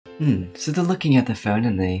So they're looking at the phone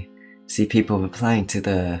and they see people replying to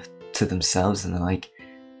themselves and they're like,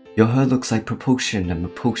 your hair looks like propulsion and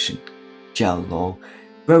repulsion gel, lol.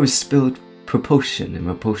 Bro has spilled propulsion and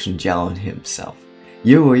repulsion gel on himself.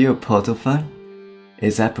 Are you a Portal fan?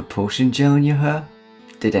 Is that propulsion gel in your hair?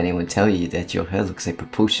 Did anyone tell you that your hair looks like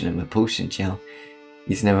propulsion and repulsion gel?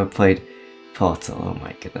 He's never played Portal, oh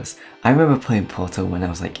my goodness. I remember playing Portal when I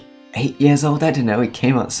was like 8 years old. I don't know, it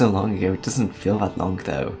came out so long ago, it doesn't feel that long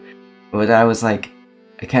though. But I was like,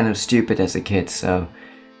 kind of stupid as a kid, so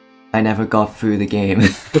I never got through the game.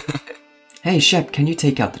 Hey Shep, can you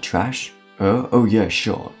take out the trash? Oh yeah,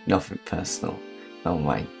 sure, nothing personal. Oh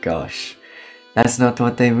my gosh. That's not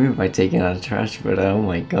what they mean by taking out the trash, but oh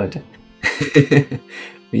my god.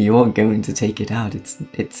 You aren't going to take it out,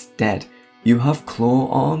 it's dead. You have claw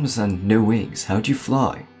arms and no wings, how do you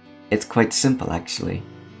fly? It's quite simple actually.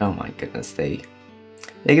 Oh my goodness, they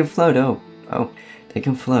can float, oh, they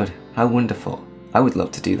can float, how wonderful. I would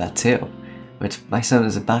love to do that too. But my son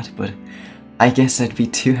is a bat, but I guess I'd be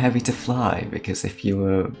too heavy to fly, because if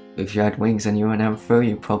you had wings and you were an amphro,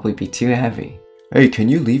 you'd probably be too heavy. Hey, can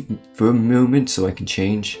you leave for a moment so I can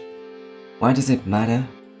change? Why does it matter?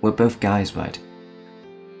 We're both guys, right?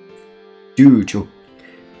 Dude, you're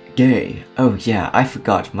gay. Oh yeah, I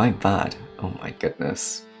forgot, my bad. Oh my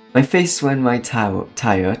goodness. My face when my tire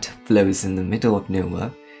flows in the middle of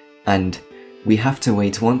nowhere, and we have to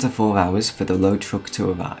wait 1 to 4 hours for the load truck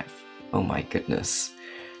to arrive. Oh my goodness.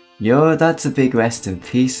 Yo, that's a big rest in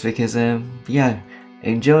peace, because yeah,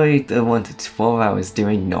 enjoy the 1 to 4 hours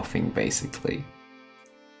doing nothing basically.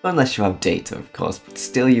 Unless you have data of course, but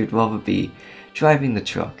still you'd rather be driving the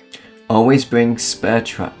truck. Always bring spare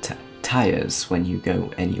tires when you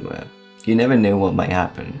go anywhere. You never know what might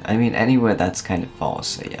happen. I mean anywhere that's kind of far,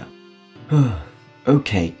 so yeah.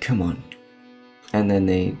 Okay, come on. And then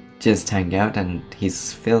they just hang out and he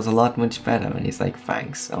feels a lot much better and he's like,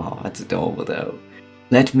 thanks. Oh, that's adorable though.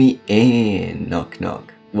 Let me in, knock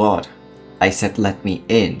knock. What? I said let me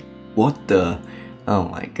in. What the? Oh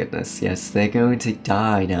my goodness, yes, they're going to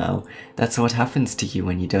die now. That's what happens to you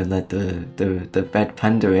when you don't let the red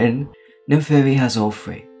panda in. No furry has all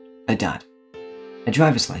three. A dad. A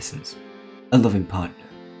driver's license. A loving partner.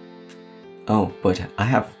 Oh, but I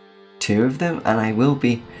have 2 of them and I will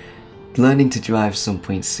be learning to drive some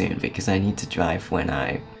point soon, because I need to drive when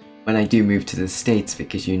I do move to the States,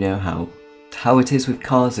 because you know how it is with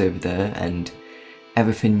cars over there and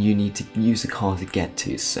everything you need to use a car to get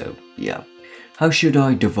to, so yeah. How should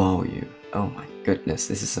I devour you? Oh my goodness,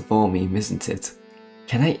 this is a Furry meme, isn't it?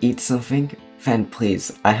 Can I eat something? Fen,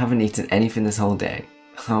 please, I haven't eaten anything this whole day.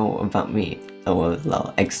 How about me? Oh well,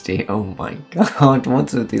 lol, XD, oh my god,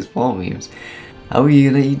 what's with these Furry memes? How are you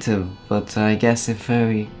gonna eat them? But I guess in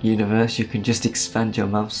Furry universe you can just expand your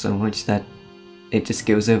mouth so much that it just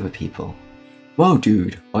goes over people. Wow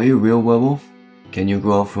dude, are you a real werewolf? Can you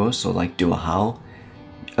growl for us or like do a howl?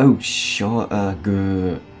 Oh sure,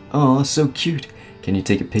 good. Oh, so cute. Can you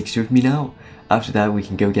take a picture of me now? After that we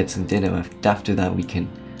can go get some dinner. After that we can...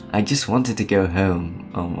 I just wanted to go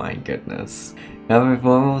home. Oh my goodness. However, if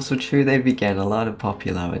werewolves were true, they'd begin a lot of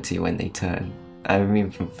popularity when they turn. I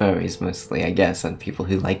mean from furries mostly, I guess, and people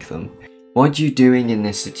who like them. What you doing in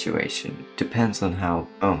this situation depends on how...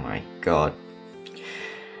 Oh my god.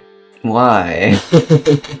 Why?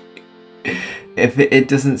 If it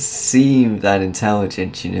doesn't seem that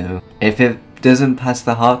intelligent, you know. If it doesn't pass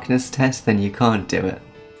the Harkness test, then you can't do it.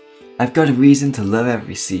 I've got a reason to love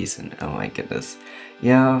every season. Oh my goodness.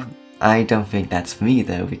 Yeah, I don't think that's for me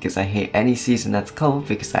though, because I hate any season that's cold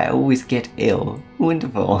because I always get ill.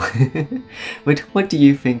 Wonderful. But what do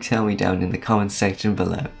you think? Tell me down in the comments section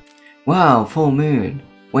below. Wow, full moon.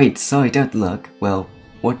 Wait, sorry, don't look. Well,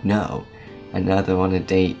 what now? Another on a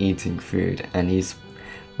date eating food and he's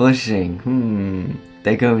blushing.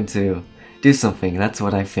 They're going to do something, that's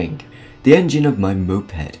what I think. The engine of my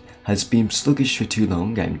moped has been sluggish for too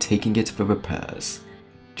long, I'm taking it for repairs.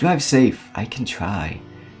 Drive safe, I can try.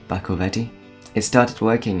 Back already? It started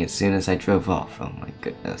working as soon as I drove off, oh my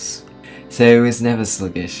goodness. So it was never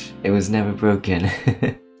sluggish, it was never broken.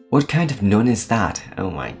 What kind of nun is that?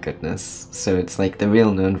 Oh my goodness. So it's like the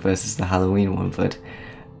real nun versus the Halloween one, but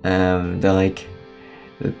they're like,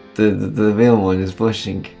 the real one is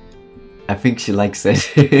blushing. I think she likes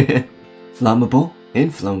it. Flammable?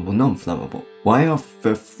 Inflammable, non-flammable. Why are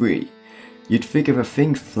for free? You'd figure a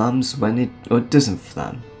thing flams when it doesn't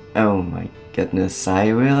flam. Oh my goodness, I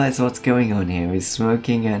realize what's going on here. He's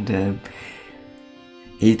smoking and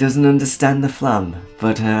he doesn't understand the flam,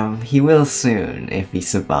 but he will soon if he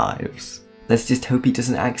survives. Let's just hope he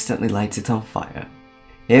doesn't accidentally light it on fire.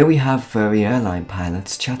 Here we have furry airline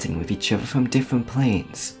pilots chatting with each other from different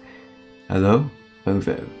planes. Hello?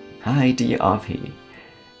 Ovo. Hi DRP.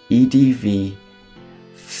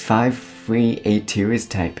 EDV5382 is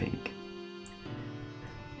typing.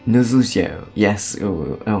 Nuzzlejo. Yes,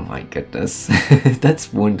 ooh, oh my goodness.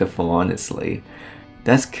 That's wonderful, honestly.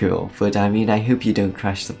 That's cool, but I mean, I hope you don't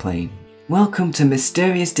crash the plane. Welcome to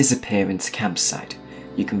Mysterious Disappearance Campsite.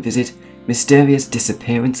 You can visit Mysterious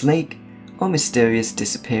Disappearance Lake or Mysterious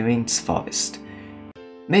Disappearance Forest.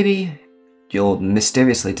 Maybe you'll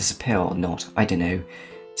mysteriously disappear or not, I don't know.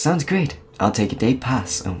 Sounds great. I'll take a day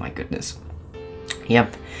pass. Oh my goodness.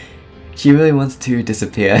 Yep, she really wants to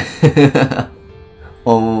disappear.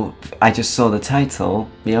 Oh, I just saw the title.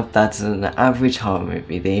 Yep, that's an average horror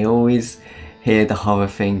movie. They always hear the horror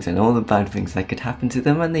things and all the bad things that could happen to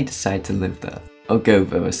them and they decide to live there, or go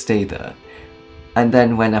there, or stay there. And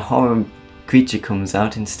then when a horror creature comes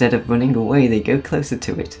out, instead of running away, they go closer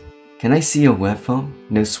to it. Can I see your web form?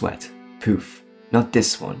 No sweat. Poof. Not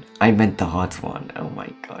this one. I meant the hard one. Oh my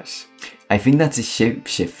gosh. I think that's a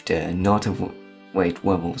shapeshifter, not a wait,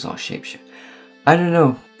 werewolves are shapeshifter. I don't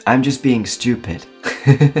know. I'm just being stupid.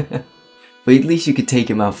 But at least you could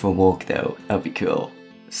take him out for a walk though. That'd be cool.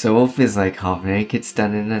 So Wolf is like half naked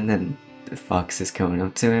standing and then the fox is coming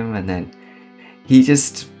up to him and then he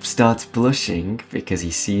just starts blushing because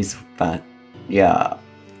he sees that, yeah,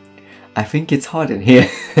 I think it's hot in here.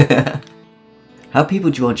 How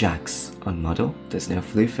people draw jacks on model, there's no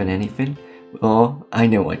floof in anything. Oh, I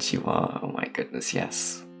know what you are, oh my goodness,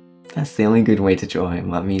 yes. That's the only good way to draw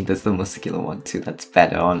him. I mean, there's the muscular one too, that's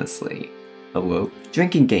better, honestly. Oh whoa.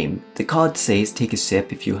 Drinking game. The card says take a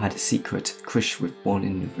sip if you had a secret crush with one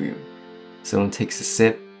in the room. Someone takes a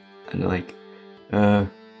sip and they're like,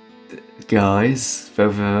 guys, both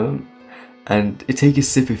of them. And take a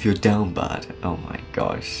sip if you're down bad. Oh my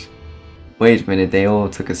gosh. Wait a minute, they all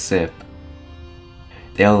took a sip.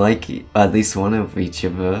 They all like at least one of each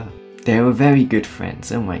other. They were very good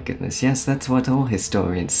friends. Oh my goodness, yes, that's what all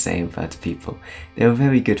historians say about people. They were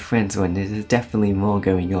very good friends when there's definitely more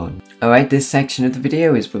going on. Alright, this section of the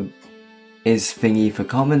video is thingy for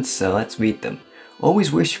comments, so let's read them.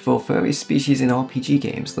 Always wish for furry species in RPG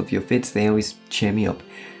games. Love your vids, they always cheer me up.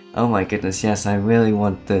 Oh my goodness, yes, I really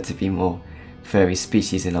want there to be more furry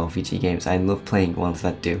species in RPG games. I love playing ones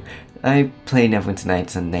that do. I play Neverwinter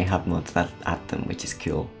Nights and they have mods that add them, which is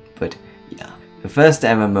cool, but yeah. The first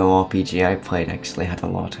MMORPG I played actually had a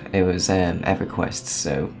lot. It was EverQuest,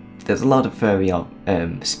 so there's a lot of furry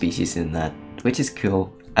species in that, which is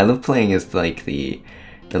cool. I love playing as like the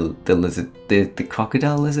lizard, the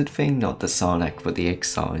crocodile lizard thing, not the Sarnak, but the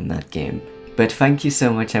Ixar in that game. But thank you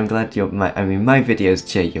so much. I'm glad my videos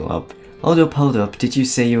cheer you up. Hold up. Did you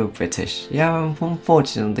say you were British? Yeah, I'm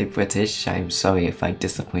unfortunately British. I'm sorry if I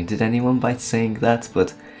disappointed anyone by saying that,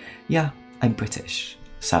 but yeah, I'm British,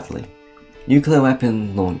 sadly. Nuclear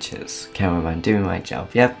weapon launchers. Cameraman doing my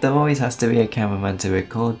job. Yep, there always has to be a cameraman to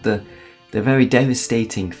record the very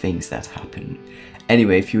devastating things that happen.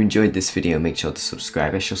 Anyway, if you enjoyed this video, make sure to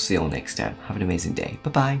subscribe. I shall see you all next time. Have an amazing day.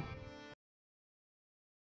 Bye bye.